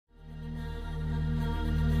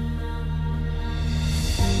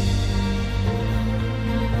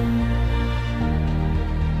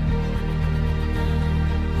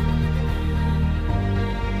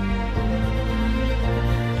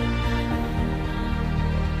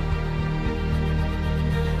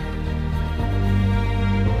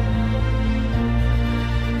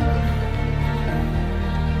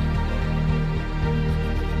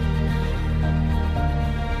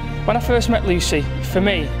I first met Lucy, for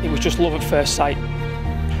me, it was just love at first sight.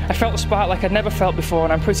 I felt a spark like I'd never felt before,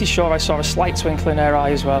 and I'm pretty sure I saw a slight twinkle in her eye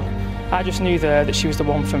as well. I just knew there that she was the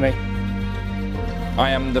one for me. I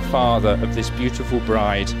am the father of this beautiful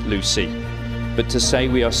bride, Lucy, but to say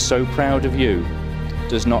we are so proud of you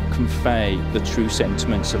does not convey the true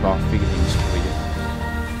sentiments of our feelings for you.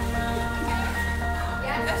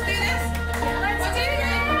 Yeah, let's do this. Let's do this.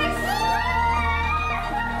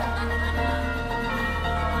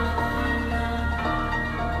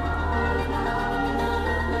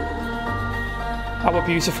 Our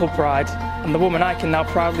beautiful bride, and the woman I can now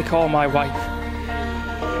proudly call my wife.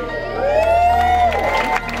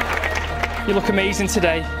 You look amazing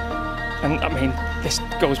today, and I mean, this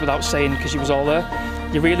goes without saying because you was all there.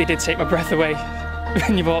 You really did take my breath away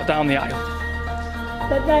when you walked down the aisle.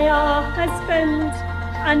 But they are husband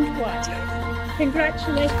and wife.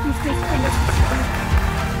 Congratulations, Mr.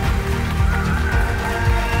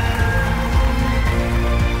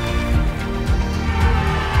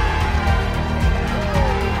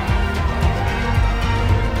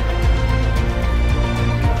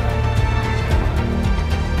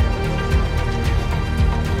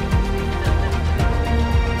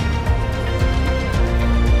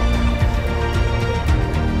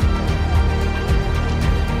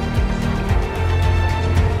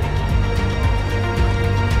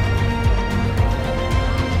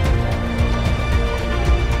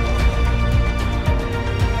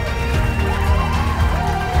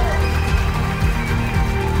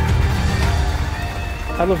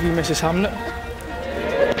 I love you, Mrs. Hamnet.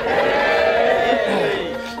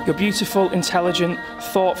 You're beautiful, intelligent,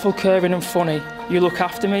 thoughtful, caring and funny. You look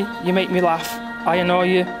after me, you make me laugh, I annoy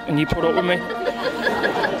you and you put up with me.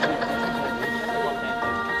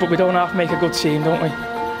 But we don't have to make a good team, don't we?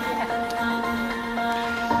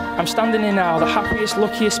 I'm standing here now, the happiest,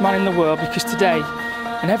 luckiest man in the world, because today,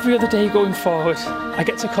 and every other day going forward, I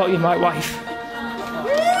get to call you my wife.